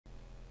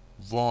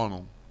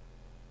Warnung: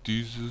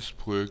 Dieses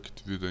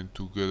Projekt wird ein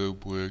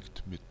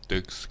Together-Projekt mit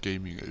Dex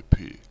Gaming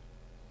LP.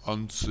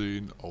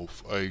 Ansehen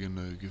auf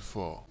eigene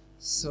Gefahr.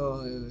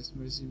 So,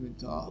 erstmal das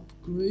Inventar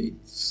Upgrade.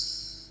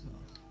 So.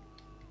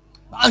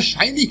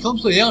 Wahrscheinlich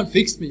kommst du her und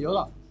fixst mich,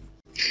 oder?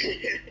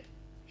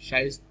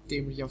 Scheiß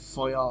dämlicher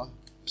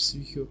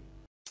Feuer-Psycho.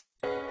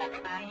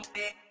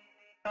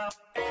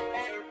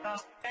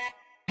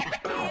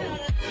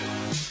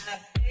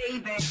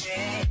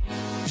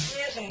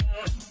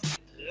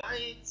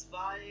 Drei,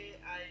 zwei,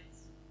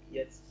 eins,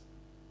 jetzt.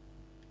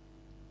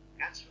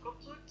 Herzlich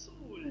willkommen zurück zu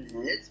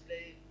Let's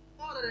Play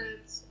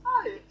Borderlands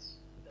 1.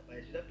 Und dabei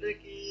ist wieder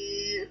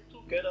Blackie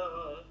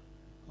Together.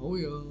 Oh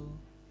ja. Und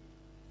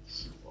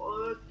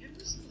wir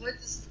müssen heute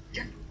das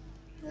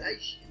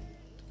gleich.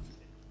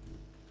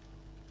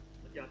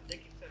 Und ja,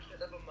 Blackie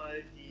verstellt einfach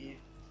mal die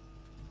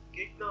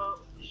Gegner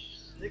und ich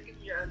snacke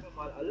mir einfach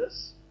mal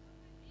alles.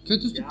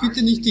 Könntest du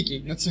bitte nicht die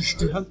Gegner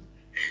zerstören?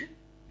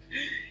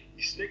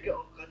 Ich snacke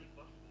auch gerade die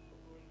Waffen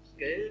und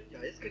Geld.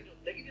 Ja, jetzt kann ich auch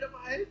Blackie wieder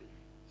behalten.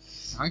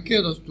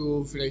 Danke, dass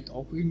du vielleicht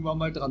auch irgendwann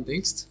mal dran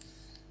denkst.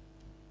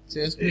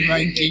 Zuerst mit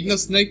meinen Gegner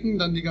snacken,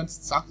 dann die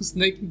ganzen Sachen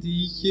snacken,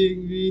 die ich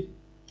irgendwie...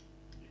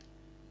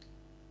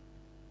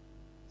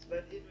 Das war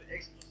eben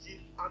explosiv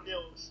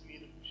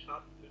Annäherungsmine mit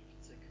Schaden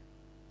 50.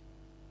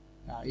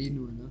 Ja, eh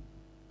nur, ne?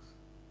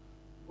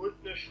 Und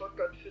eine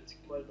Shotgun 40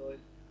 x 9.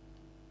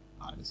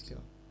 Alles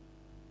klar.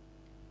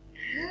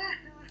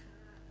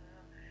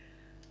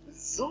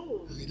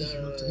 So, Rede ich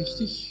überhaupt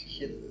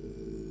richtig?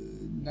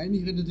 Nein,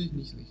 ich rede dich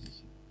nicht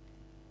richtig.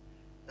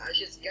 Da ich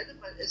jetzt gerne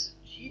mal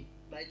SMG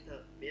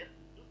weiter mehr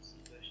nutzen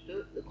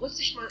möchte,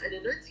 rüste ich mal eine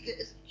 90er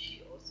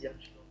SMG aus. Die habe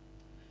ich noch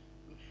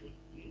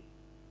gefunden.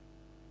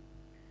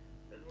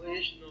 Dann hole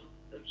ich noch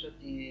anstatt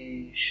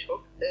die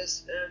Shock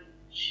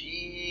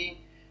SMG.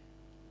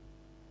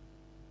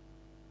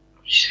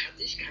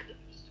 Hatte ich keine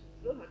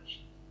Pistole?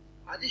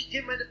 Hatte ich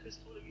dir meine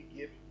Pistole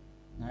gegeben?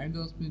 Nein, du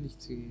hast mir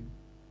nichts gegeben.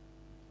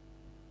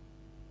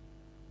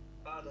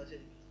 Ah, da ist ja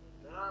die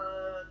Pistole.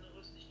 Dann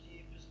rüste ich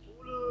die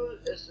Pistole,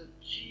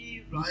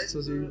 SMG, Nichts,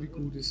 was irgendwie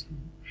gut ist.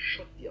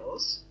 Shot die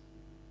aus.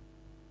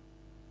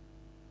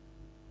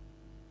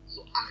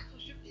 So, ach so,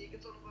 stimmt, hier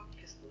gibt's auch noch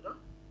Waffenkisten, oder?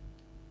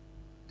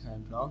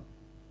 Kein Plan.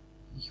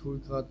 Ich hol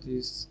grad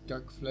das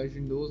Gackfleisch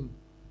in Dosen.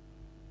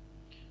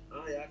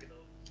 Ah, ja,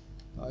 genau.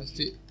 Da ist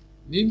die...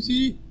 Nimm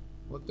sie!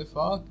 What the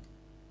fuck?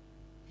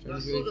 Ach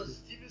so, das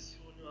ist die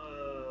Mission.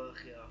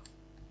 Ach ja.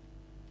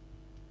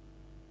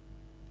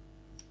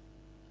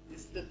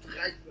 Ist eine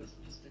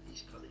Treibgaspiste, die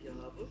ich gerade hier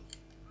habe.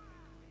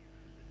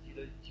 Die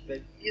Leute, die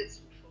bei mir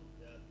zuschauen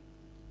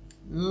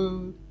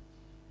werden.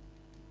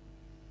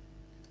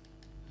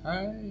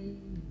 Hi.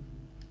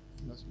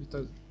 Lass mich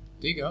das...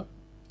 Digga.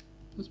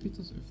 Lass mich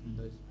das öffnen.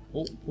 Da ist...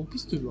 Oh, wo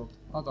bist du überhaupt?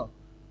 Ah, da.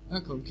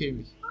 Na komm, kill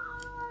mich.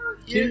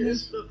 Hier Kill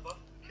ist mich. eine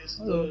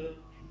Waffenkiste. Hallo.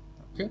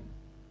 Okay.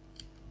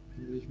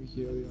 Damit ich mich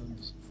hier wieder ein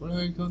bisschen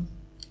vollheilen kann.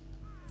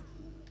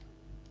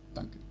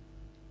 Danke.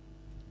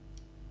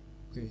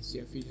 Okay,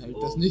 sehr viel hält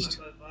das nicht.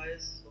 Nochmal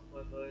weiß,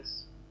 nochmal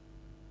weiß.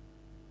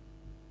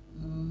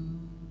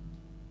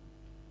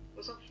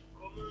 Was hab ich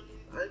bekommen?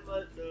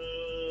 Einmal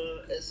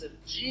eine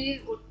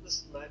SMG und eine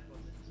Sniper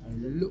mit.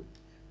 Hallo.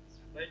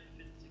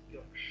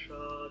 42er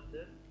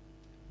Schaden.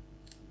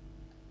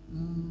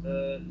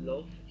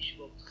 Laufe ich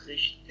überhaupt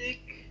richtig?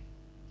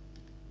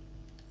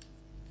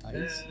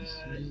 Weiß ich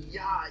nicht.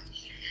 Ja,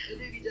 ich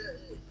renne wieder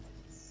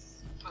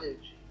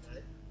falsch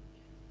hinein.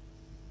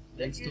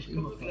 Rennst doch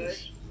immer falsch.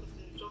 Gleich aus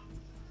dem Job.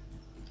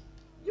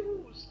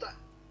 Juhu,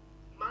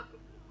 Marke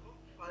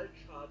bekommt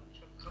Fallschaden.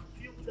 Ich habe gerade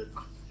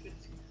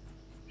 448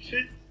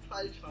 Schild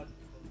Fallschaden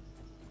bekommen.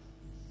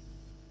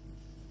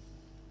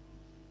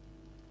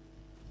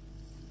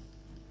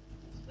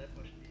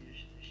 Sniper spiele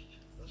ich nicht.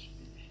 Das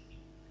spiele ich nicht.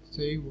 Ist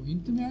da irgendwo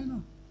hinter mir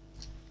einer?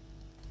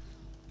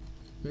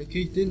 Vielleicht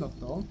krieg ich den noch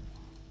down.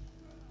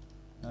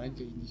 Nein,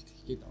 krieg ich nicht.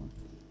 Ich geh down.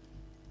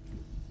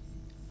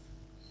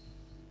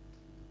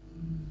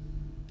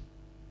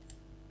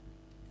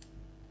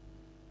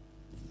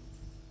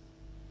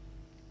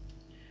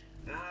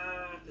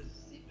 Ah, das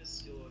ist die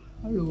Mission.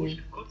 Hallo. Wo ich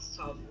gekotzt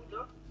habe,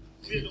 oder?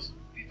 Wir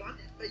waren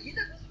ja bei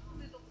jeder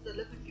Mission noch unter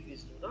Level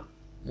gewesen, oder?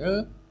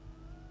 Ja?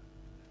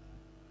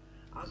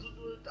 Also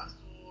nur, das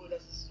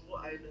ist so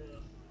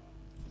eine...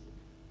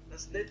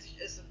 Das nennt sich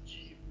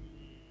SMG.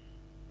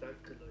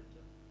 Danke,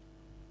 Leute.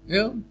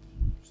 Ja.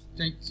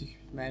 Denkt sich,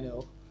 ich meine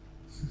auch.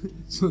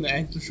 So ein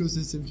Einzelschuss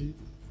SMG.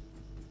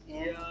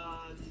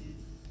 Ja, die...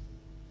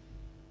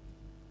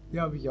 Die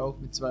habe ich auch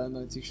mit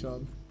 92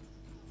 Schaden.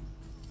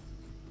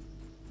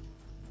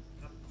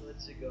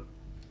 98er.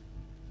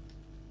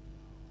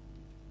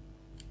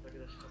 Danke,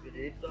 dass ich mal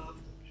gelebt habe.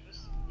 Ich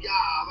wüsste...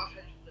 Ja, aber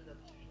vielleicht brennt er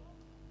natürlich noch.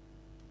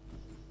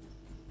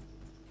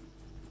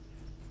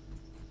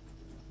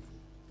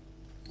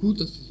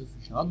 Gut, dass die so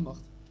viel Schaden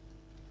macht.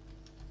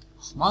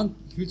 Ach man,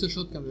 ich will zur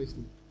Shotgun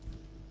wechseln.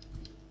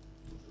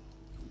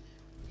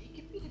 Nee,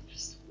 gib mir die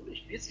Pistole. Ich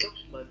spiele jetzt, glaube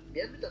ich, mal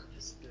mehr mit der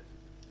Pistole.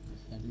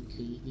 Ja, den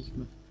kriege ich nicht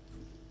mehr.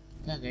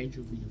 Der rennt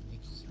schon wieder weg,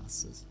 ich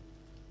hasse es.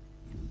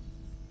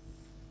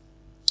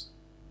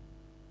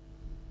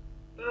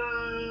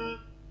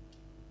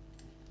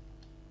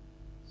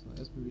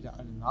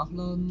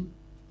 nachladen.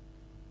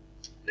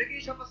 Denke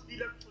ich, habe was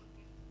lila gefunden.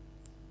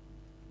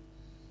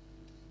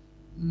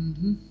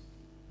 Mhm.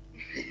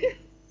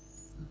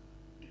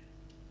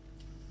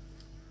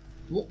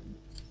 Wo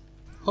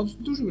kommst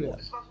denn du schon wieder?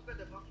 Es war sogar in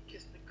der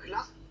Waffenkiste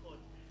Klassenmod.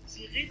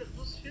 Sirene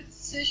plus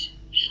 40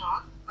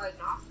 Schaden bei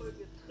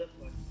nachfolgenden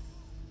Treffern.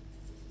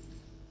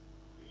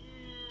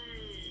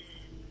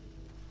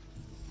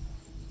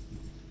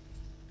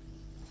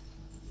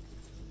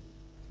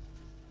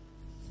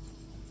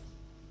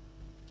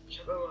 Ich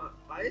habe immer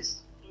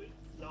weiß, grün,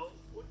 blau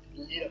und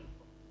lila bekommen.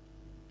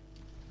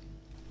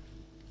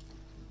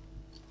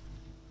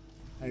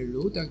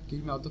 Hallo, der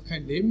Gegner hat doch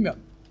kein Leben mehr.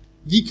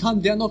 Wie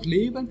kann der noch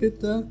leben,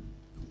 bitte?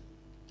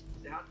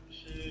 Der hat ein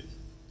Schild.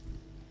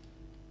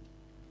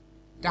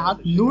 Der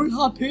hat 0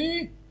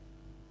 HP.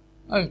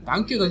 Also,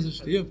 danke, dass er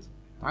stirbt.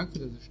 Danke,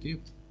 dass er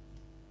stirbt.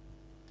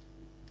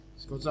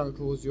 Ist Gott sei Dank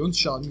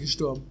Korrosionsschaden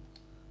gestorben.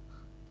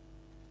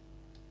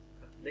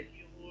 Kann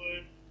Lecky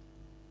holen.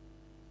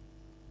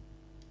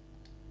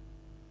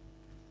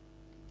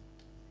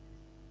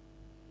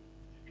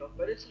 Ich glaube,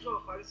 bei den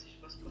Zuschauern fragen sich,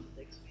 was macht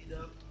Lex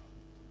wieder?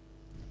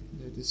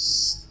 Ja,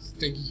 das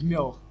denke ich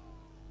mir auch.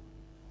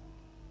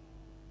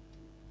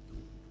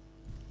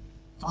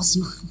 Was?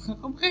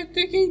 Warum rennt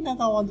der Gegner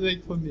dauernd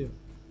weg von mir?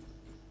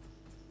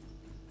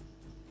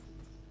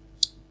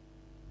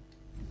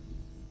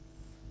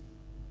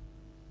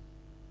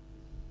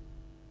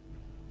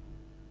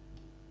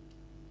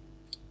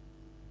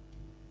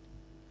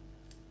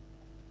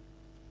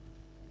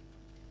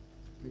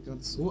 Ich bin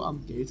gerade so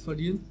am Geld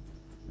verlieren,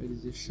 weil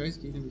diese scheiß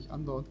Gegner mich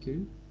andauernd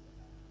killen.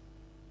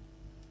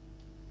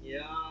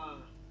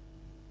 Ja.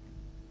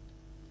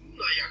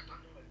 Naja, dann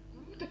halt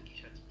gut, dann gehe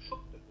ich halt zum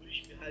Shop, dann hole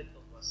ich mir halt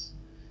noch was.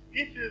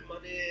 Wie viel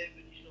Money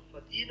will ich noch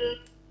verdienen?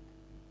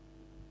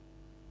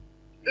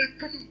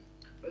 Genug.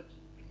 Also,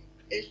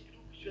 echt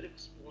genug, ich werde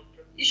gespawnt.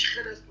 Ich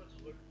renne erstmal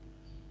zurück.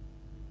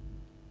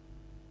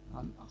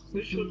 An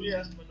Ich hole mir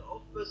erstmal eine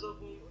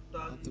Aufbesserung und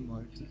dann. Warte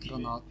mal, die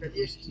Granaten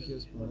rüste ich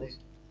erstmal aus.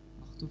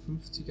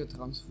 58er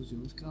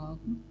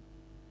Transfusionsgranaten.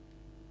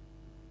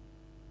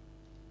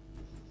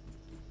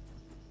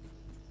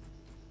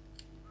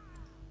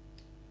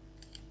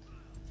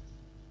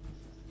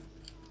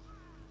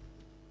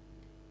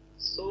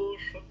 So,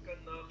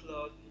 Shotgun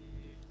nachladen.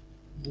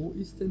 Wo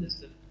ist denn?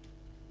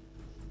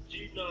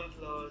 G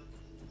nachladen.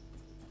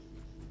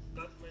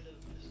 Dann meine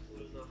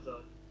Pistole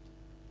nachladen.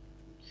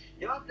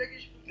 Ja, denke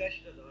ich bin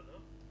gleich wieder da, ne?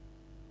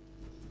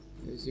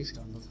 Ja, ist eh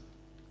Standard.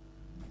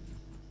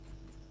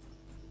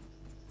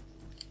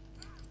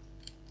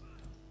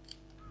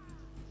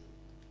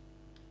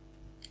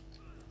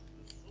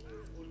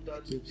 So, und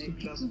dann Gibst du den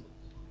bitte? Klassen.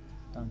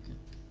 Danke.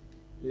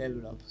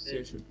 Level up,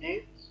 sehr schön.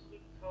 Den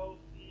zurückkaufen,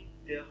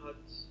 der hat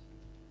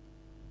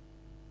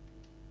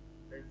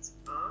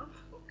 1,8.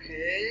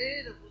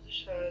 Okay, dann muss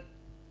ich halt.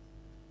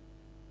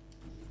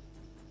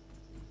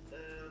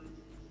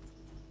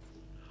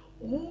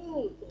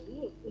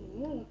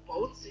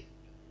 Bouncing.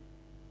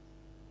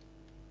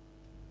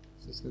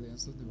 Ist jetzt gerade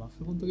ernsthaft eine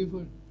Waffe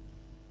runtergefallen?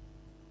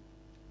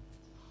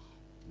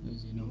 Ja,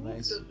 ich noch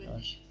weiß. Dann bin Ja.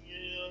 ich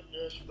hier,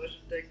 ne,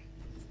 Speicherdeck.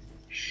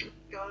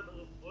 Shotgun,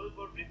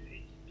 Revolver,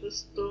 Repeat,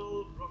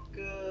 Pistol,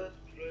 Rocket,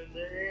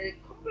 Grenade,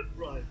 Combat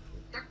Rifle.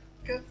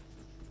 Danke.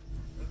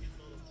 Dann habe ich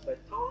noch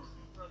 2000,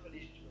 dann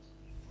verliere ich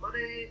noch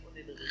Money und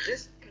den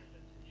Rest kann ich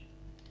natürlich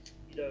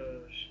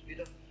wieder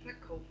später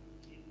verkaufen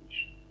in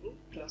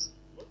Sprungklassen.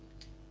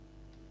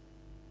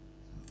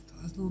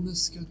 Da ist noch eine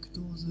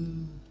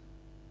Skankdose.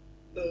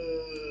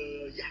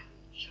 Ja,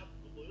 ich habe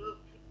einen Revolver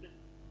mit.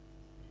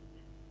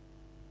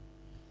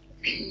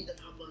 Okay, dann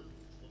haben wir einen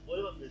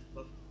Revolver mit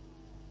Waffen.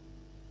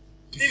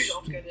 Nehme ich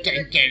auch gerne.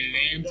 Kein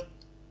gelähmt.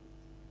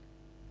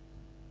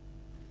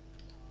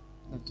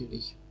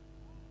 Natürlich.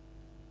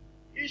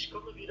 Ich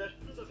komme wieder, ich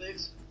bin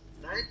unterwegs.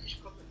 Nein, ich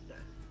komme.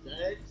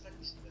 Nein, sag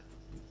nicht mehr.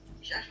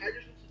 Ich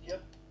erscheine schon zu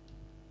dir.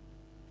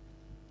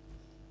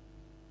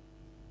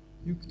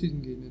 Juckt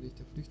den Gegner nicht,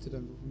 der flüchtet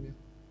einfach von mir.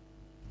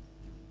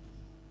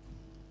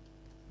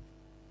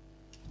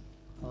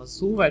 Aber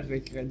so weit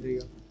weg rennt,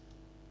 Digga.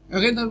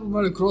 Er rennt einfach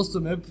mal across the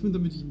map,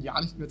 damit ich ihn ja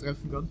nicht mehr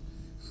treffen kann.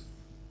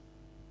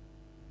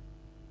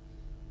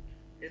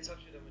 Jetzt habe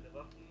ich wieder meine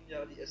Waffen.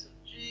 Ja, die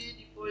SMG,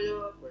 die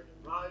Feuer, meine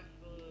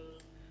Rifle,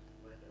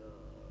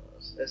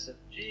 meine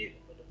SMG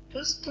und meine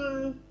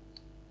Pistol.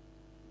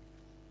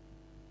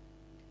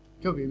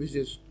 Ich glaube, wir haben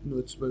jetzt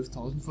nur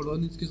 12.000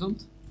 verloren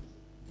insgesamt.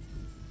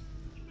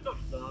 Ich bin noch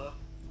da.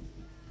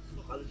 Ist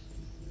noch alles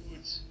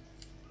gut.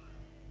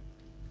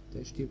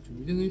 Der stirbt schon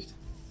wieder nicht.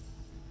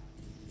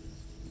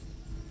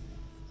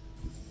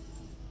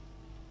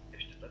 Er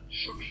steht dann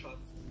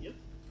Schockschaden von mir.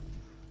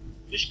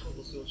 Nicht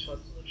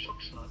Korrosionsschaden, sondern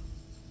Schockschaden.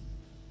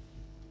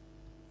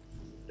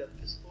 Der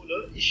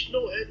Pistole. Ich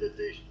no-hande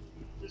dich,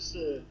 du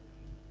Nüsse.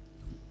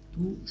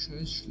 Du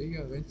scheiß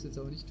Schläger rennst jetzt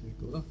aber nicht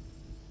weg, oder?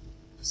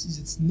 Das ist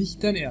jetzt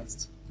nicht dein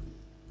Ernst.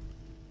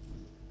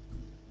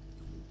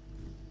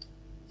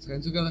 Jetzt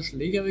rennt sogar der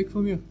Schläger weg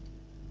von mir.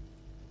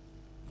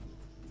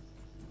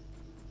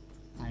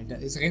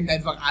 Alter, es rennt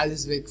einfach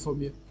alles weg von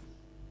mir.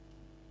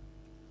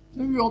 Das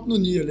habe ich überhaupt noch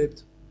nie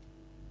erlebt.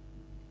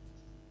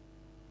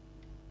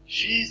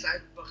 Schieß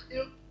einfach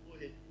irgendwo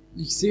hin.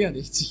 Ich sehe ja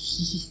nichts.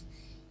 Ich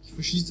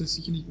verschieße doch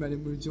sicher nicht meine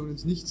Munition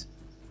ins Nichts.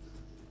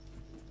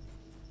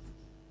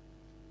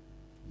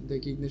 Wenn der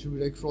Gegner schon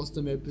wieder across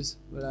the map ist,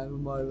 weil er einfach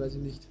mal, weiß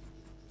ich nicht.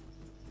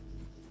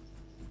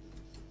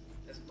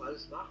 Erstmal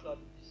alles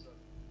nachladen, würde ich sagen.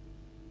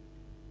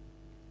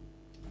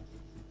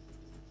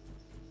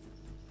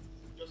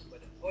 Das bei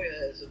der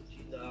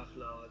Feuer-SMG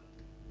nachladen.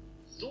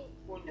 So,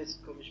 und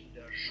jetzt komme ich mit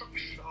der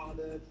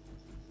Schockschale.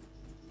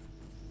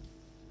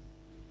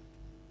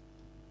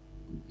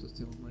 Gut, dass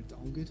der auch mal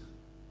down geht.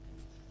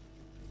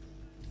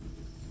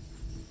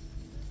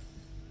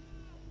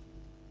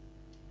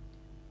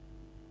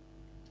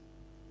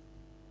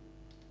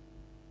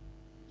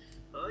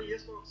 Ah, hier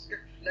ist noch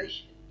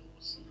Fleisch in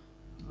Dosen.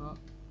 Ah.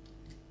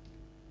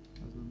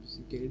 Also ein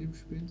bisschen Geld im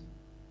Spind.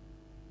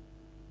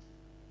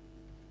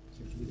 Ich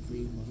habe schon wieder vor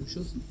jedem Mal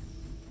geschossen.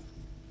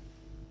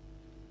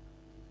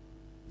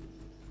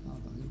 Ah,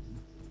 da hinten.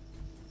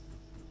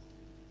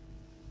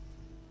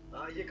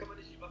 Ah, hier kann man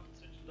nicht die Waffen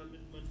switchen,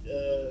 damit man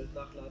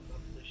Nachladen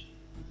abbricht.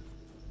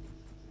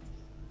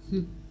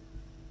 Hm.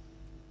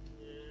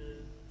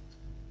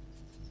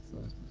 So,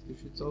 jetzt muss ich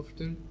Geschütz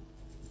aufstellen.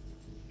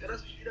 Kann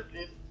das mich wieder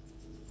bleiben?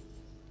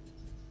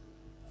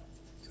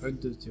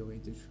 Könnte es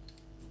theoretisch.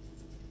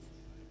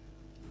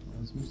 Aber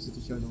das müsste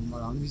dich halt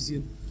nochmal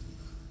anvisieren.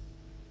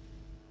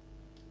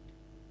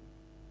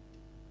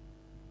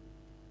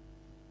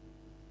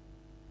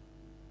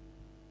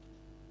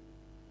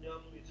 Ja,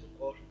 Munition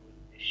brauche ich wohl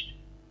nicht.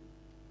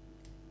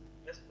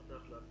 Erstmal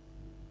nachladen.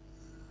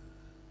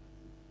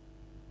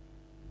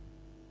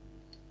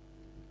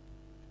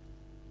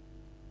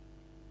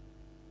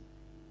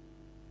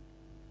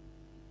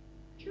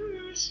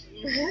 Tschüss.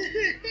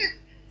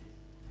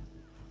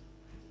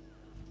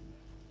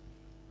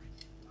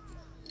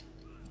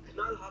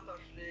 Knallharter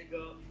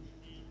Schläger.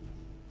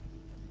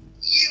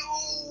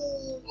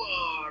 Jo,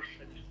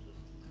 wahrscheinlich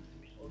trifft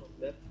mich auch noch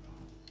mehr.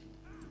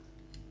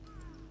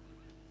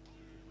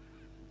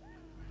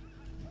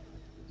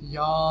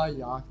 Ja,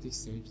 jag dich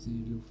selbst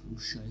in die Luft, du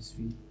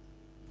Scheißvieh.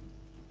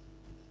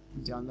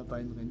 Und die anderen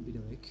beiden rennen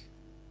wieder weg.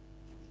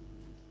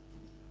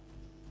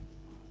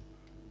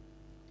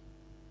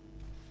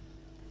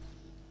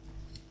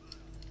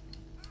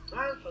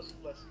 Ah, ein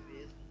Versuch was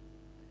gewesen.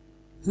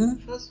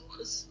 Hä? Versuch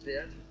ist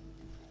wert.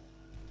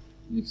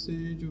 Ich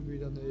sehe du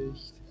wieder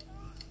nicht.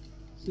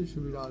 Es ist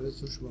schon wieder alles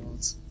so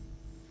schwarz.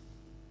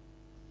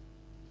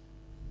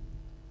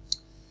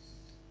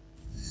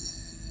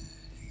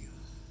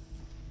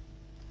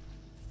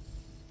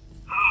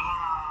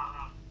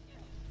 Ah!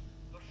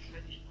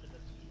 Wahrscheinlich brennt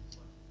das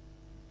Schutzmann.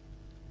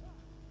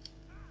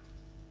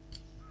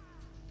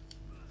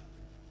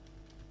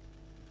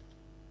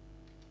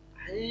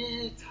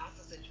 Alter, hast du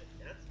das denn schon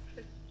ernst?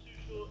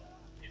 Psycho?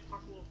 Ich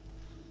frag nur.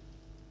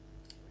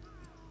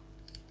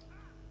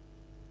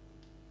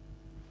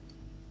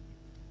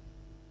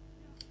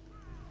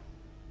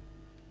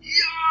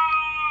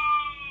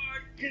 Ja,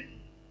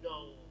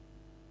 genau.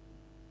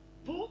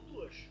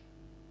 Wodurch?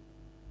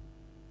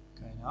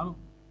 Keine Ahnung.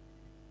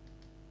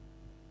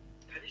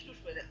 Kann ich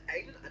durch meine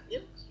eigenen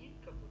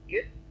Annäherungsminen kaputt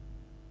gehen?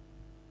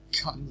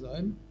 Kann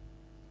sein.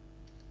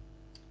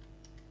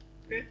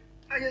 Okay.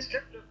 Ah, hier ist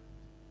Klepper.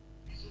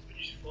 Wieso bin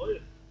ich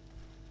voll?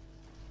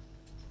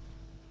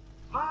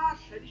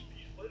 Wahrscheinlich bin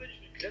ich voll, wenn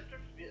ich mit Klepper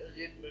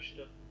reden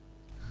möchte.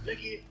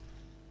 Blackie.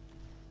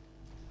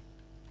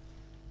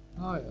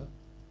 Ah ja.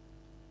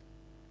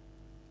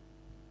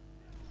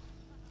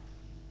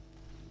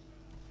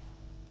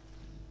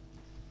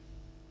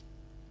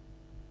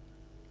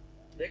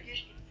 Blackie,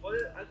 ich bin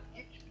voll,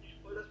 angeblich bin ich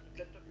voll, dass mit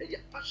Klepper. Ja,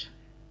 was?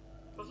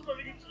 Versuch mal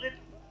mit ihm zu reden.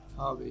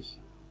 Habe ich.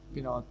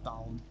 Bin aber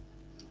down.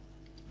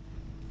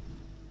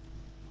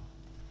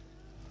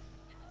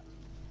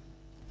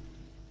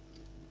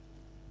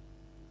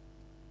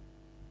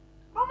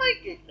 Oh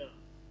mein Gegner.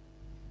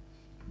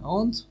 Na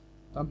und?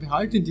 Dann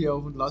behalt ihn dir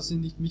auf und lass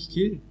ihn nicht mich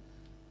killen.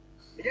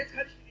 Und jetzt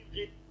kann ich mit ihm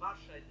reden,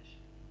 wahrscheinlich.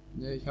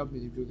 Ne, ich habe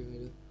mit ihm schon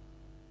geredet.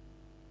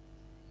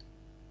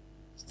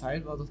 Das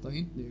Teil war doch da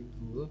hinten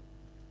irgendwo, oder?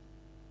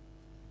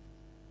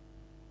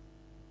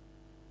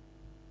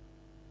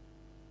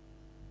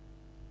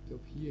 Ich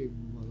glaube hier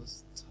irgendwo war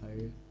das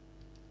Teil.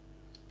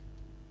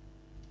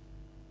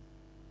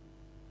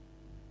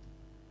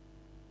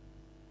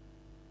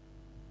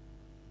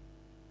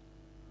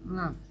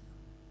 Na.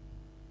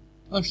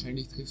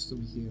 Wahrscheinlich triffst du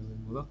mich hier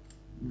drin, oder?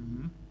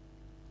 Mhm.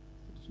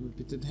 Kannst du mir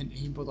bitte dein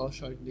Aimbot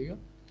ausschalten, Digga?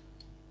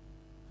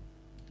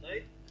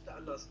 Nein, bitte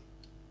anlassen.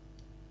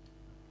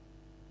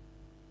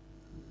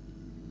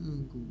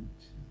 Gut.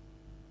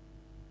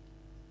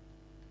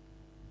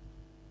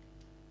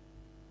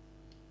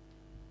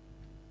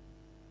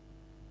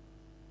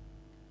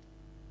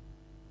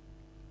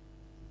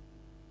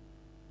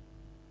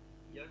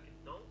 Ja,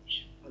 genau,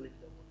 ich falle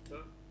wieder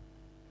runter.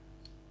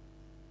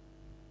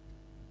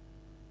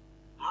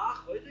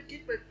 Ach, heute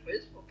geht mein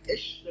Facebook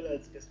echt schneller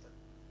als gestern.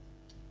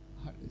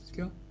 Alles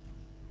klar.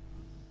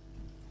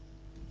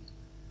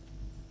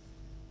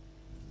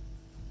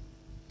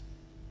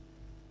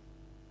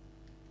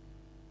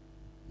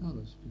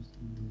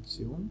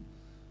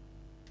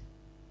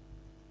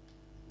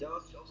 Der,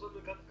 was ich auch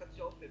sammeln kann, kannst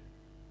du aufheben.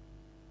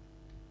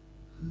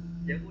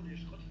 Der wurde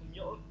Schrott von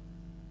mir auf.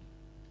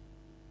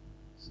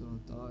 So,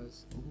 da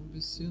ist auch ein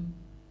bisschen.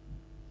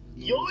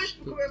 Jo, ich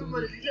bekomme einfach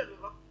meine lila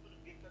Waffen von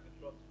dem Gegner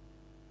gedroppt.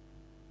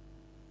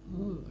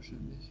 Oh,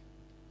 wahrscheinlich.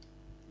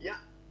 Ja.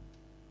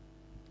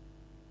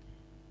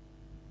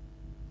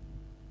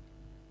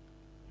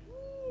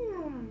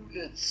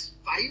 Eine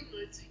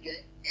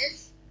 92er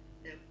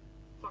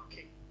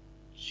fucking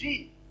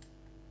G.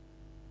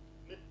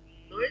 Mit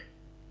 9.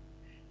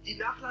 Die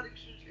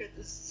Nachladegeschwindigkeit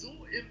ist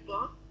so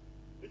imbar.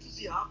 Willst du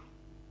sie haben?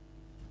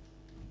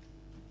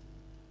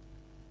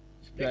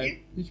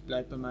 Ich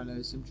bleib bei meiner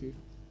SMG.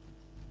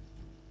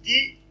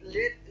 Die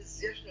lädt es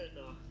sehr schnell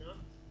nach, ne?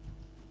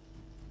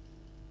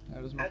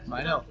 Ja, das macht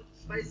meine auch. Von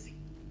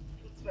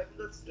 2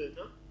 Hundertstel,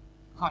 ne?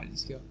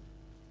 Alles klar.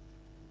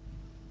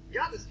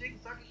 Ja, deswegen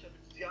sag ich ja,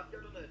 willst du sie haben, ja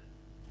oder nein?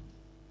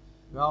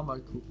 Ja,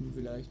 mal gucken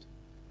vielleicht.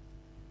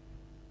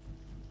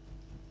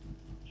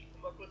 Ich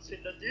komm mal kurz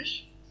hinter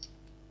dich.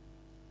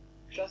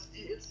 Ich lass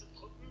die instant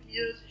droppen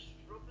hier, ich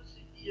droppe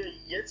sie dir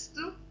jetzt.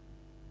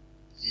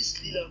 Sie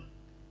ist lila.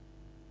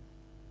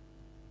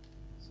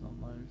 So,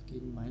 mal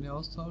gegen meine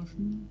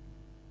austauschen.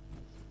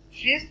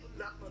 Schießt und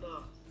lad mal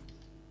nach.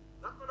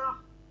 Lad mal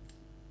nach.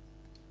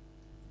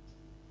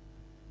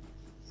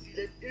 Sie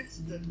lädt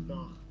instant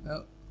nach.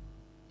 Ja.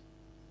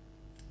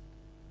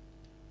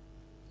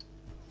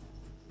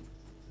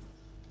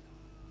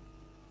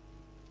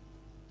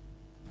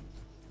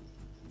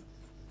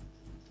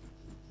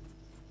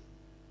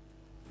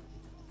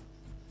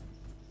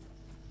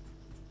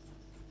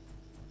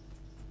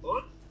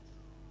 Und?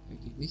 Er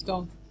geht nicht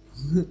down.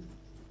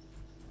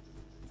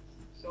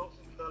 Ist ja auch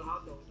so ein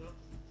knallharter, oder?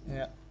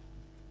 Ja.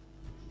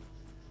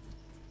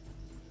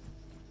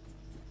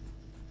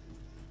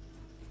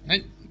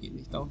 Nein, er geht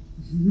nicht down.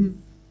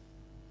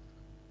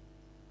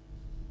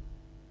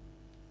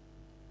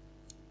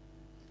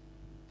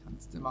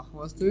 Kannst du machen,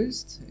 was du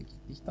willst. Er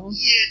geht nicht down.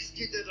 Jetzt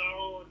geht er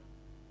down.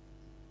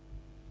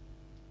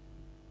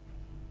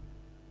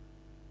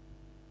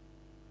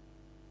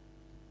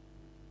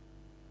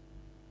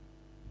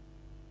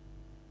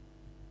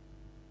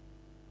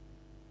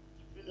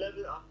 Ich bin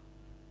Level up.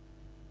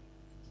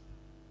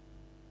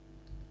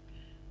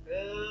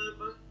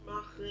 Was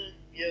machen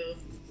wir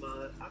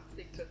mal?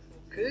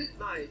 Applikation Kill?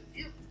 Nein,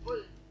 wir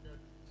wollen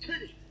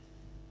natürlich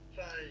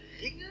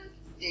verringern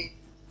den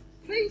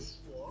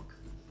Facewalk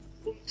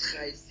um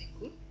 3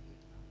 Sekunden.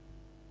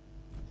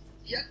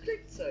 Die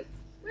Anklickzeit.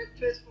 Mein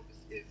Facebook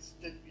ist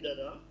instant wieder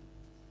da.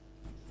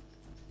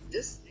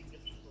 Deswegen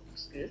gibt es noch ein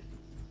Skill.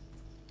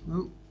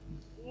 Oh.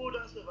 Oh,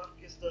 da ist eine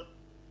Waffenkiste.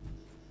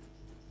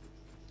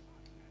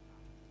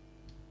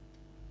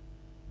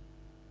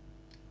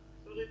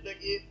 Sorry,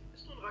 Blackie.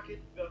 Ist nur ein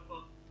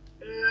Raketenwerfer.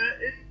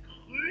 In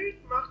grün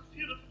macht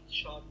 450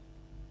 Schaden.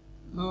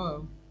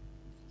 Oh.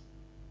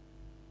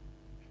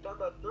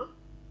 Standard, ne?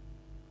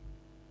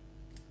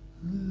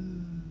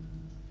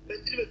 Mein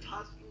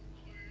Inventar ist nur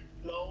grün,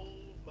 blau,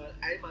 mal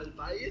einmal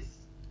weiß.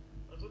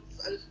 Ansonsten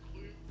ist alles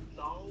grün,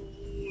 blau,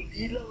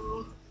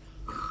 lila.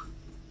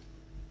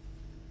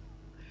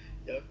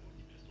 Ja gut,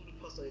 die Pistole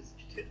passt da jetzt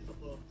nicht hin,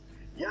 aber...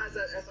 Ja, ist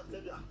er erst ab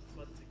Level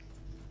 28.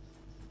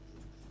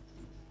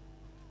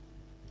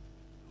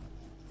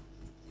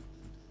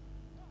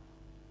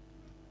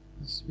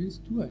 Was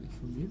willst du eigentlich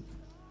von mir? Ist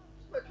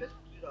mein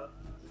Facebook wieder an.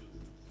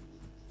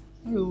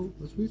 Hallo,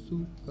 was willst du?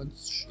 Du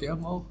kannst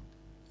sterben auch.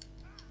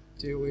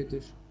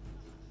 Theoretisch.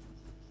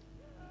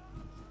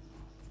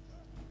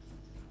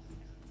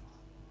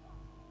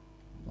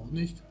 Noch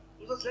nicht.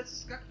 Wo ist das letzte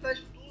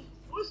Skackfleisch?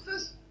 Wo ist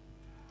das?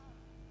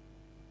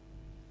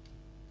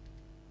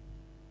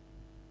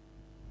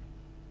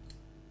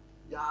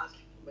 Ja, es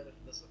liegt von meiner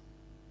Fresse.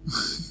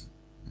 Ist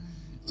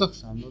doch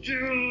Standard. Ich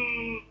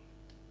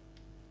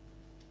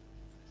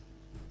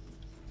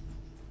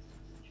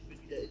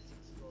bin wieder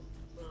Insektion.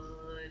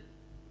 Nein.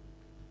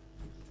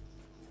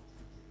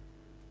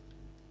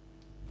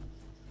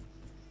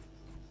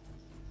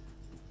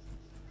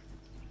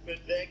 Ich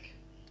bin weg.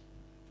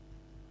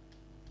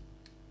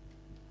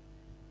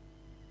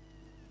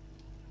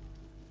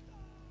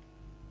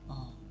 Oh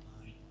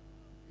nein.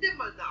 Nimm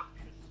mal eine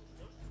Abkürzung,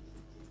 ne?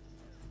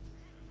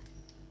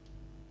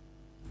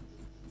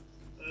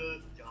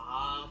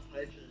 Ja,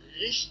 falsche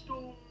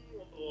Richtung.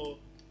 Oh.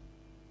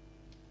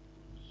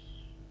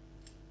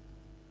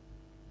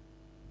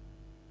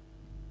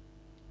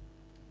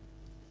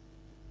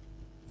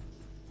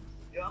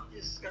 Ja, hier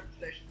ist ganz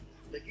schlecht.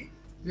 Blackie?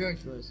 Ja,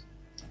 ich weiß.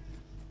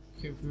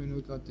 Ich kämpfe mir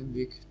nur gerade den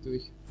Weg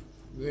durch.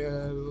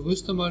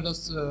 Rüste mal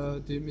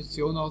die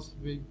Mission aus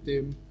wegen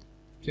dem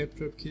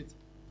Claptrap-Kit.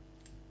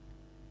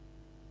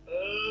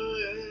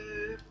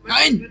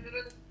 Nein!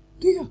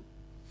 Digga!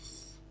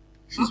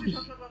 Schieß mich!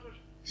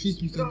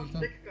 Schieß mich doch nicht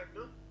an. Weggegangen,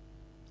 ne?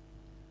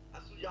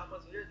 Achso, ja,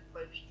 also jetzt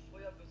bei nicht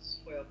Feuer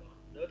bis Feuer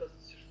machen, ne? Das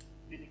ist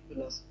wenig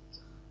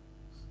belastend.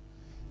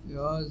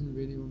 Ja, ist ein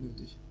wenig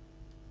unnötig.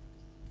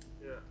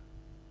 Ja.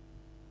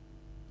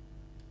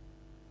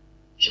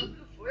 Ich hab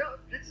nur Feuer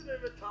und Blitze im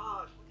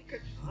Inventar. Ich wollte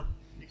keinen Schaden.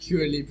 Ich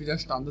überlebe wieder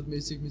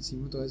standardmäßig mit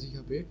 37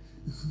 HP.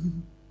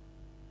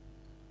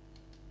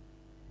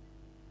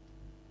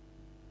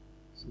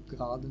 So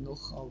gerade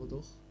noch, aber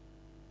doch.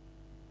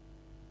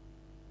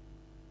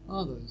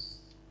 Ah, da ist.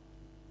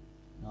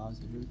 Ja,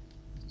 sehr schön.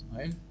 Ist zum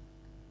Heilen.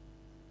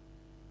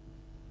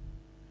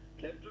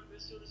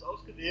 Claptrap-Mission ist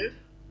ausgewählt.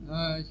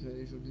 Ah, ich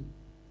werde schon hin.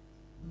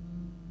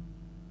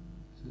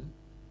 Hä?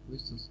 Wo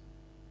ist das?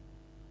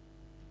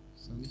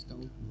 Ist doch nicht da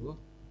unten, oder?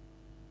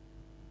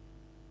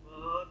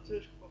 Warte,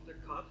 ich guck auf der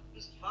Karte. Du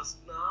bist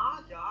fast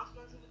nah. Ja, so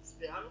langsam wird's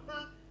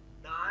wärmer.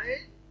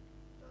 Nein.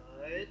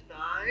 Nein,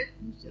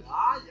 nein.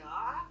 Ja,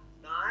 ja.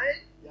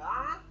 Nein,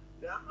 ja.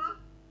 Wärmer,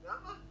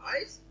 wärmer.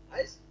 Eis,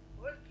 Eis.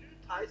 Voll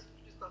glühend heiß. Du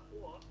stehst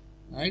davor.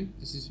 Nein,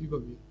 es ist über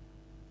mir.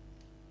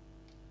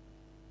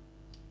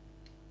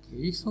 Krieg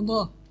ich's von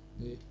da?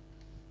 Nee.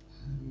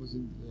 Ich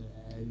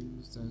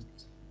muss halt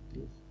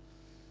hoch.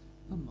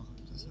 Dann machen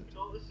wir das Wo halt.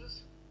 genau ist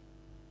es?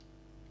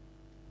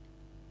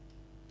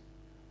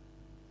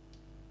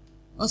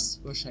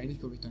 Was? Wahrscheinlich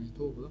komme ich da nicht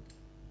hoch, oder?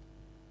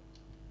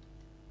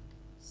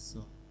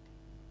 So.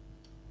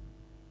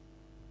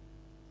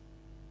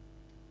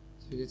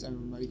 Es wird jetzt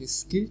einfach mal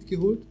geskillt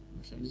geholt.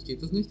 Wahrscheinlich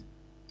geht das nicht.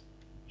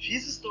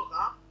 Schieß es doch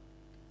ab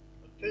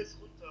und fällst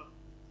runter.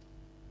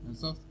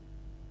 Ernsthaft?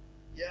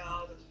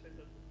 Ja, das fällt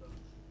dann runter.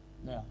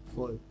 Naja,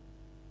 voll.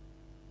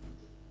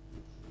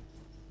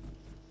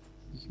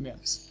 Ich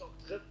merk's. Ist doch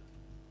drin.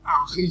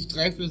 Ach, ich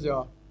treffe es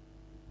ja.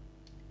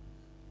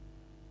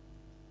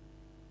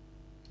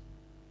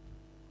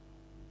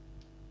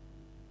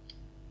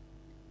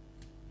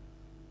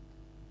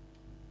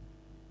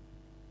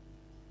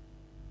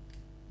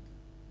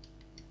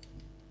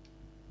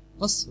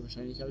 Was?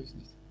 Wahrscheinlich habe ich es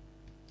nicht.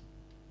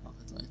 Ach,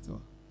 jetzt reicht's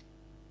aber.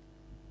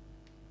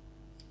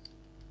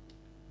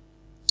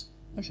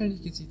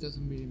 Wahrscheinlich geht sich das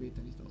um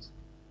Millimeter nicht aus.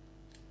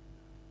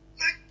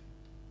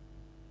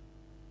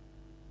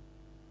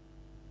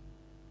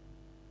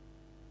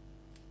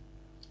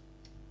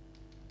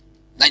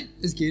 Nein,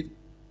 es geht.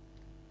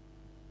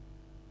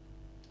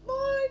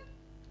 Nein!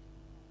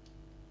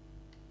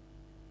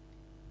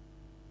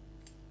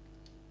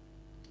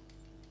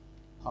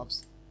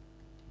 Hab's.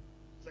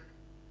 Zack.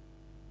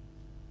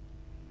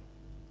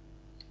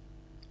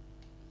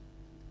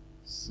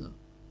 So.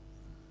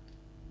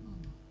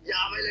 Ja,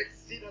 weil er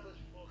gesehen hat, dass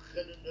ich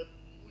vorrenne, dann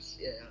muss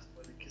er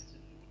erstmal eine Kiste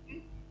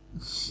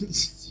looten.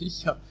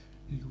 Sicher.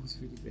 Los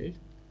für die Welt.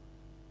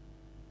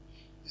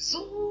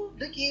 So,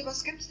 Nicky,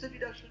 was gibt's denn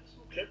wieder schön zu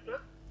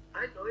Klempner?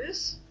 Ein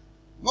neues?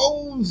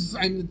 Oh,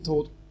 ein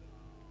Tod.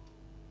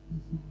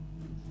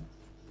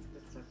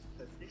 Das sagst du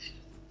halt nicht.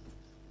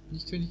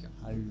 Nicht wenn ich.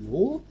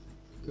 Hallo?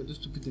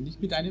 Könntest du bitte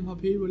nicht mit einem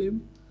HP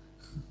überleben?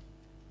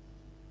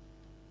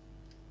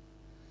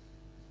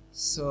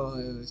 So,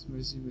 erstmal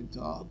das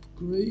Inventar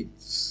Upgrade.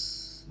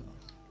 So.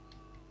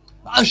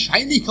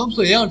 Wahrscheinlich kommst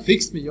du her und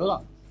fixst mich,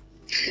 oder?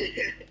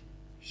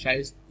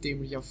 Scheiß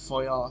dämlicher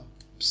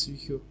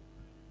Feuer-Psycho.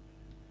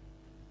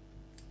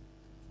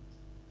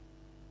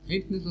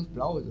 Hinten ist was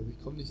Blaues, aber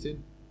ich komme nicht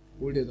hin.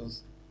 Hol dir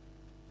das.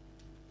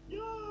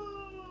 Ja,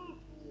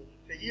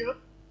 ungefähr hier.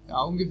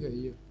 Ja, ungefähr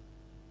hier.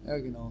 Ja,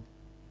 genau.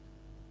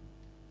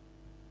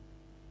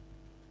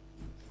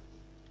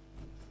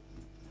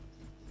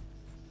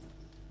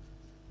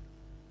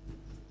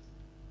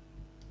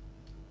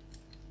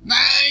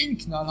 Nein!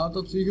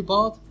 Knallharter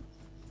Psychopath.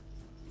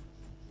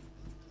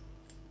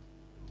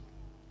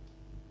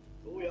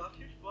 Oh ja,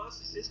 viel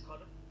Spaß, ich sehe es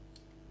gerade.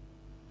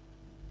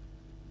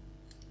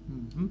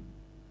 Mhm.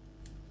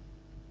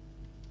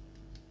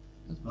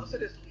 Das Was war's. denn,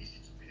 der ist so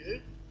easy zu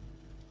killen?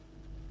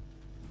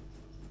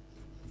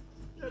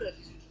 Ja, der ist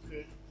easy zu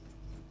killen.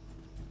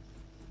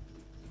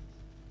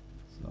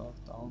 So,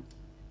 down.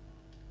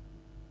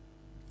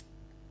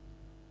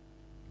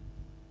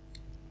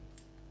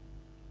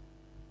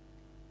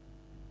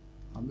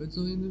 Haben wir jetzt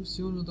noch eine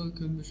Mission oder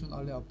können wir schon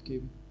alle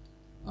abgeben?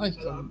 Ah, ich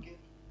kann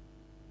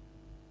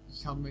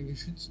mein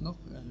Geschütz noch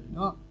erhöhen.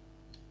 Ah.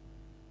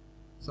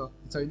 So,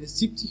 jetzt habe ich eine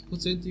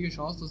 70%ige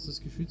Chance, dass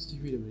das Geschütz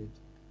dich wiederbelebt.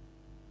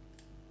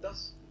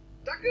 Das.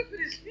 Danke für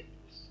den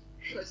Speedboost.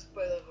 Scheiß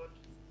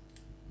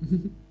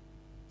Spider-Rand.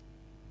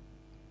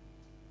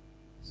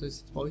 Das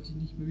heißt, jetzt brauche ich dich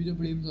nicht mehr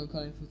wiederbeleben, sondern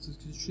kann einfach das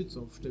Geschütz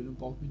aufstellen und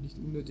brauche mich nicht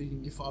unnötig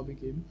in Gefahr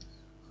begeben.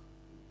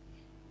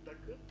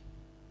 Danke.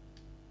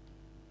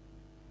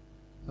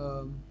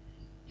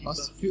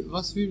 Was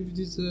für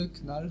diese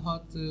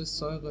knallharte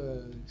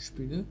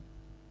Säurespinne?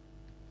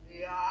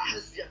 Ja,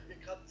 sie hat mir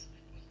gerade einen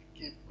Speedboost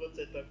gegeben, Gott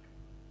sei Dank.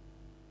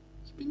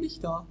 Ich bin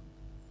nicht da.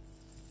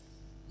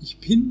 Ich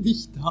bin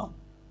nicht da.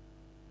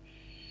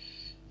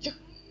 Ja,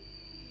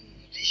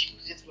 ich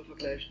muss jetzt mal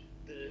vergleichen.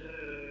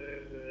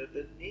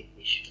 Dann nehme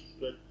ich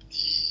über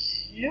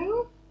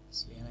dir.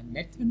 Es wäre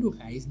nett, wenn du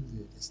reisen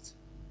würdest.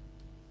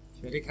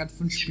 Ich werde gerade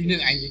von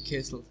Spinnen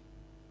eingekesselt.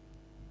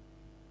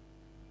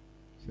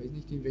 Ich weiß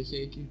nicht, in welche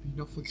Ecke ich mich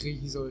noch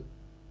verkriechen soll.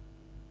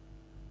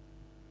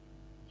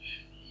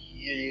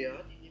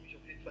 Ja, die nehme ich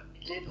auf jeden Fall.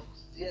 Die lädt auch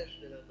sehr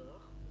schneller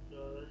nach.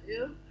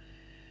 Daher.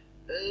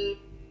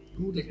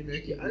 Gut, das Dann kann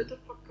merke ich die ich. alte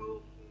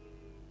verkaufen.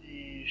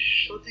 Die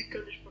Schotti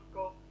kann ich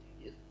verkaufen,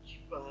 die SMG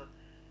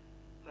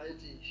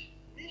behalte ich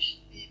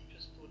nicht, die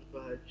Pistole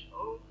behalte ich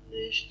auch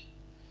nicht.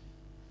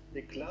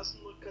 Den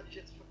Klassenmod kann ich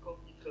jetzt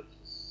verkaufen, die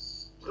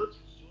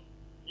Transfusion,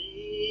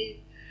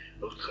 nee,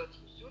 noch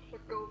Transfusion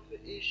verkaufe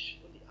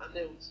ich und die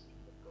Annäherungsmittel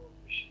verkaufe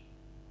ich.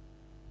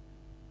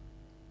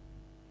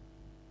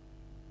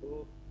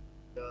 Oh,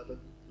 ja, dann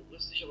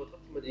rüste ich aber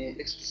trotzdem mal die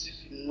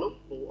explosive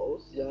Longbow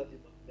aus, ja, die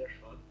macht mehr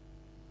Schaden.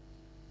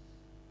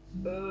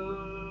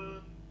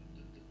 Dann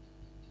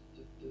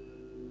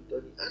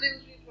die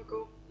Annäherungsmittel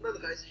verkaufen und dann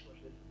reiße ich mal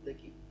schnell von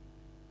Blackie.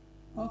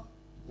 Ach,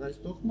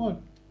 reicht doch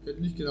mal. Ich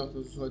hätte nicht gedacht,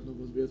 dass es heute noch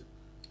was wird.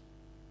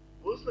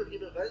 Wo ist denn hier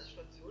eine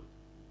Reisestation?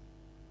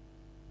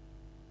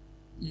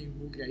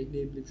 Irgendwo gleich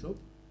neben dem Shop.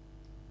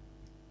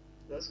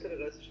 Da ist keine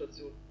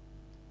Reisestation.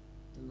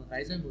 Dann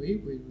reise einfach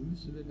irgendwo hin. Wo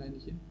müsst ihr denn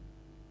eigentlich hin?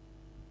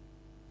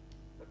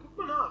 Na, guck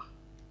mal nach.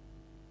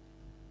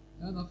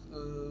 Ja, nach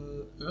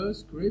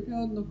Earth's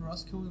Graveyard, nach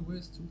Roscoe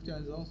West. Such dir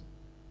eins aus.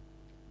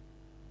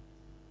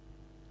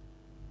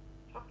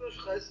 Hab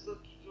eine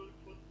Reisestation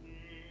gefunden.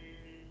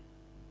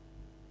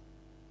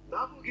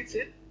 Na, wo geht's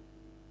hin?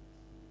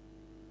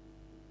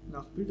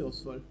 Nach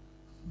Bildausfall.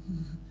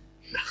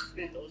 Nach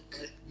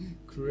Bildausfall.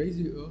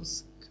 Crazy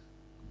Earth's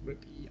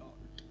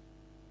Graveyard.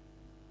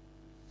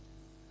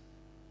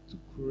 Zu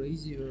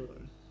Crazy Earth.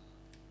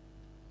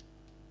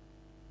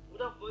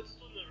 Oder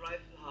wolltest du eine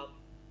Rifle haben?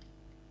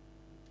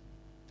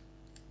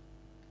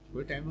 Ich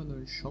wollte einfach nur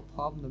einen Shop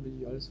haben, damit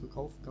ich alles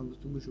verkaufen kann, was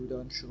du mir schon wieder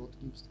an Schrott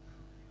gibst.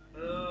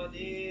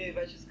 Nee,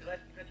 weil ich es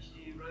greifen kann ich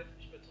die Rifle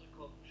nicht mehr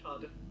zurückkaufen.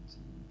 Schade.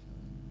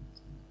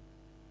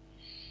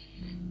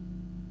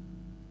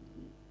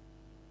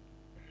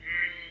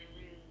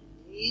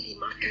 Nee, die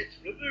macht keinen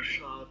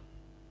Triple-Schaden.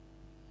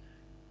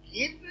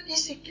 Geben würde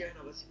ich sie gerne,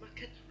 aber sie macht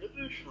keinen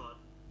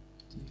Triple-Schaden.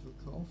 Die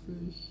verkaufe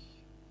ich.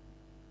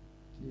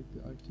 Die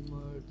behalte ich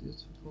mal,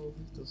 das verkaufe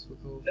ich, das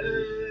verkaufe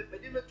ich.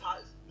 Mein Inventar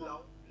ist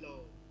blau,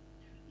 blau.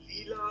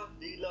 Lila,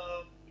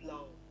 lila,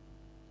 blau.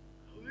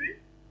 Grün,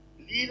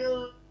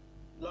 lila,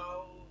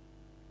 blau,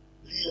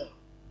 lila.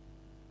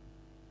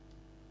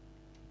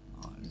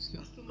 Alles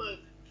klar. Hast du mal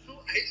so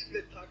ein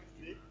Inventar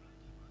gesehen?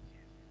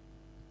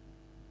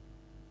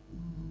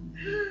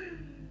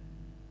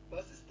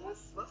 Was ist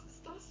das? Was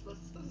ist das? Was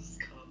ist das? Das ist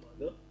Karma,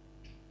 ne?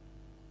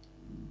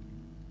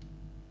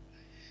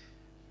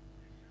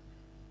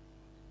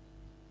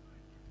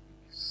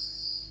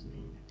 So.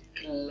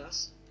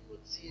 Klassen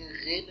und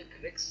Sirene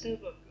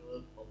Quecksilber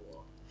Girl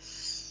Power.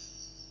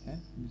 Hä?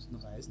 Wir müssen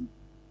reisen?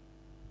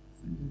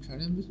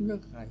 Anscheinend müssen wir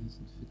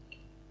reisen.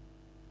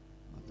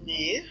 Warte mal.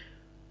 Nee.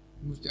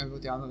 Du musst dir einfach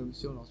die andere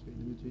Mission auswählen,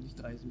 damit wir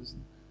nicht reisen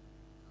müssen.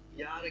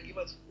 Ja, dann geh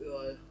mal zum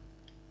Earl.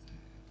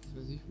 Ich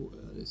weiß nicht, wo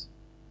er ist.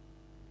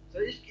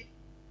 Soll ich gehen?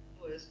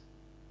 Wo ist?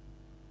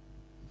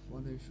 Da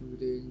vorne ist schon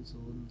wieder irgend so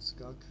ein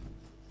Skak.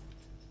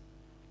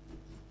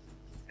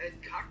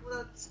 Ein Kack oder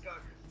ein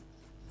Skak?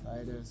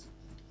 Beides.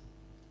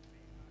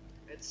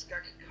 Ein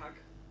Skak-Kack.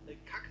 Ein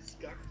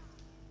Kack-Skak.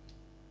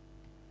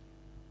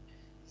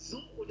 So,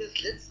 und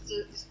das letzte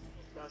ist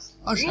noch das.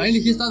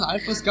 Wahrscheinlich ist dann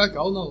Alpha Skak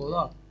auch noch,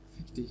 oder?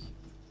 Fick dich.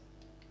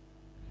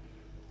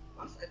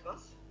 Was?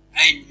 Etwas?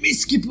 Ein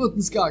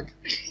Missgeburten Skak!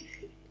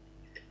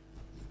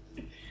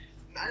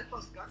 Ein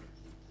Alpha-Skak?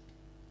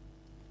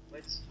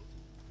 Meinst du?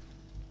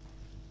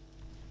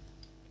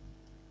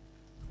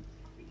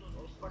 Ich bin noch ein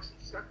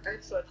ausgewachsenes Skak.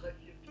 1, 2, 3,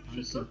 4, 5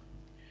 Schüsse.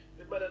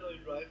 Mit meiner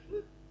neuen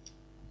Rifle.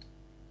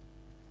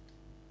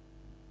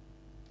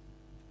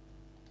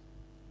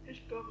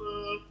 Ich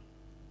komme.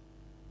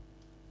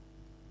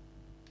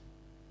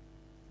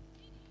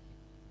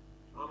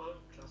 Aber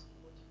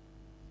Klassenmod.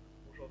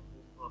 Muss ich auf den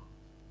Boden haben.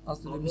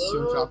 Hast du die Aber-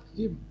 Mission schon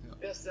abgegeben? Ja.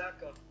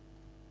 Berserker.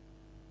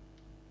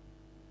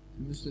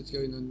 Du müsstest jetzt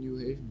gleich noch New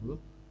Haven, oder?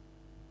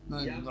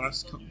 Nein, Ja,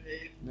 Roscoe.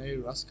 hey. Nee,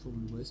 Roscoe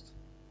West.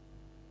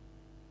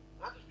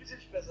 Ah, du spielst ja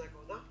nicht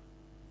Berserker, oder?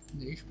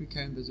 Nee, ich spiele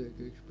keinen Berserker,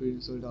 ich spiele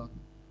den Soldaten.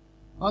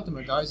 Warte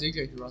mal, da ist eh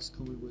gleich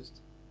Roscoe West.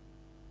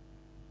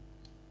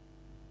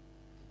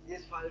 Die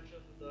ist falsch,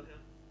 von daher.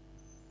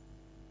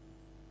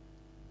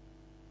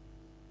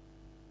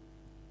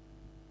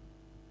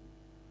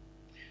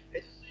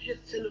 Hättest du dich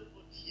jetzt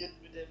teleportiert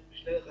mit dem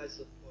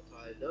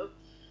Schnellreiseportal, ne?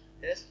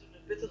 Hättest du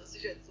eine bessere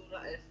Sicherheitszone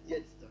als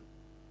jetzt dann.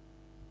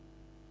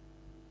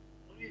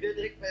 Und wir wären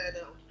direkt bei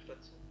einer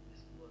Autostation.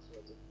 Ist nur so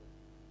also.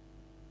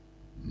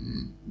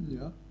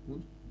 Ja,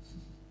 und?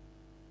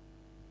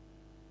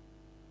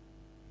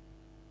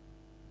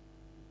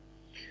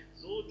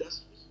 So,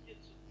 das müssen wir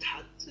zu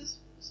Tantes.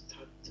 Wo ist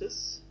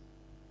Tantes?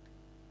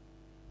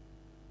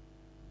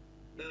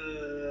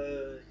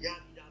 Ja,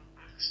 wieder am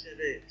Arsch der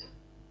Welt.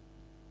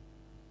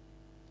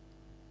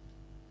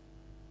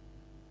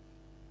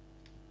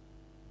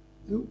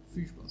 Jo,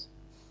 viel Spaß.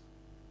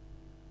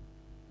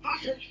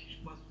 Wahrscheinlich viel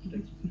Spaß und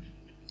steigst du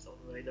ins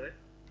Auto rein, nein?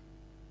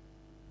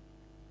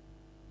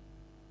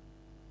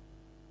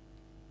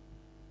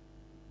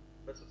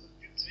 Also, es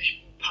gibt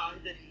zwischen ein paar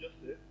hinter die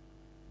Löffel.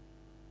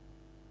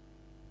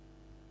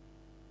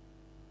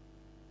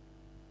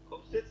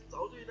 Kommst du jetzt ins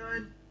Auto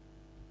hinein?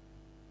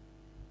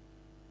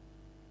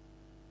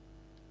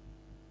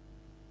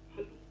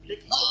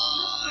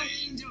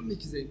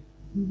 nicht gesehen.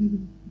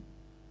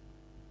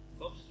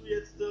 Kommst du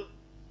jetzt?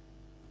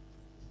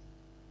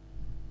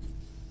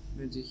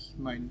 Wenn sich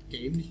mein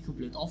Game nicht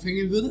komplett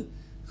aufhängen würde.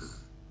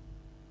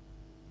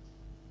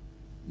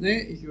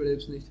 Nee, ich überlebe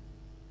es nicht.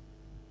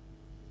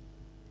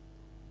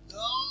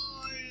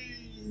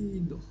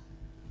 Nein, doch.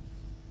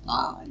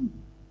 Nein.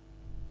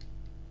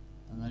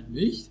 Dann halt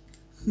nicht.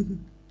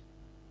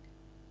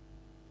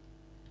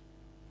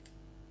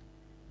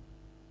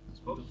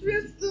 Kommst du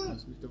jetzt?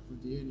 Lass mich doch von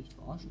dir hier nicht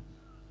verarschen.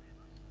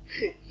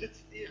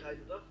 Sitzt eh rein,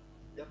 oder?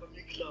 Ja, bei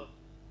mir klar.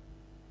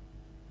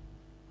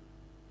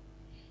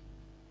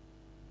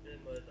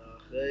 Einmal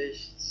nach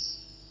rechts.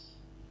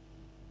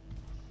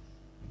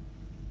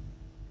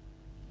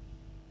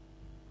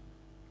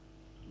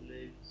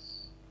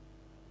 Links.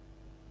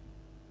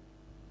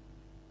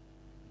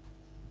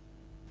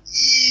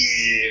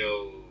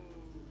 Ew.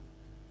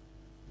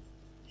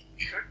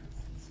 Die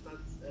krankenste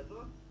Instanz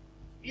ever.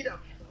 Wieder am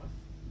Start.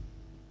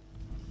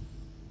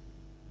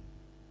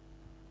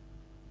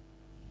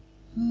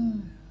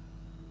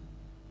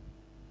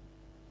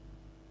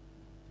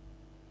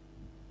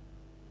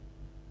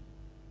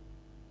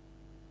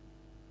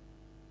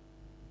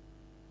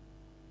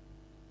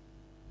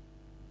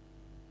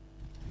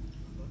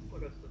 Warte mal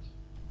ganz kurz.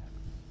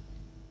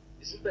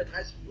 Wir sind bei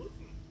 30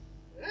 Minuten.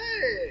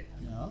 Hey!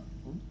 Ja,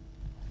 und?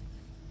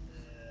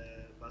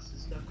 Was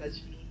ist nach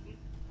 30 Minuten?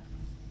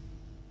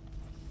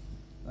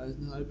 Da ist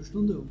eine halbe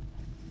Stunde um.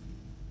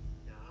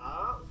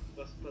 Ja, und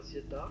was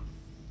passiert da?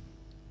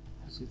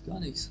 Passiert gar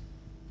nichts.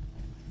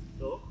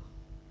 Doch.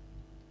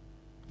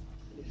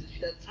 Und es ist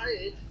wieder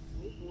Zeit.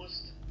 Du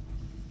musst.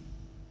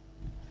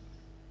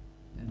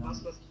 Ja, Was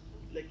zu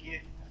tun,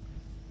 Blackie?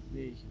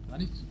 nee, ich hab gar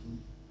nichts zu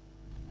tun.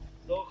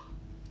 Doch.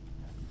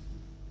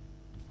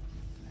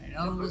 Keine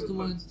Ahnung, was du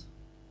meinst.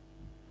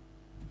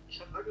 Ich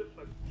hab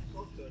angefangen. Ich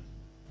muss aufhören.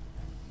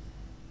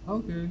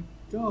 Okay,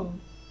 ciao.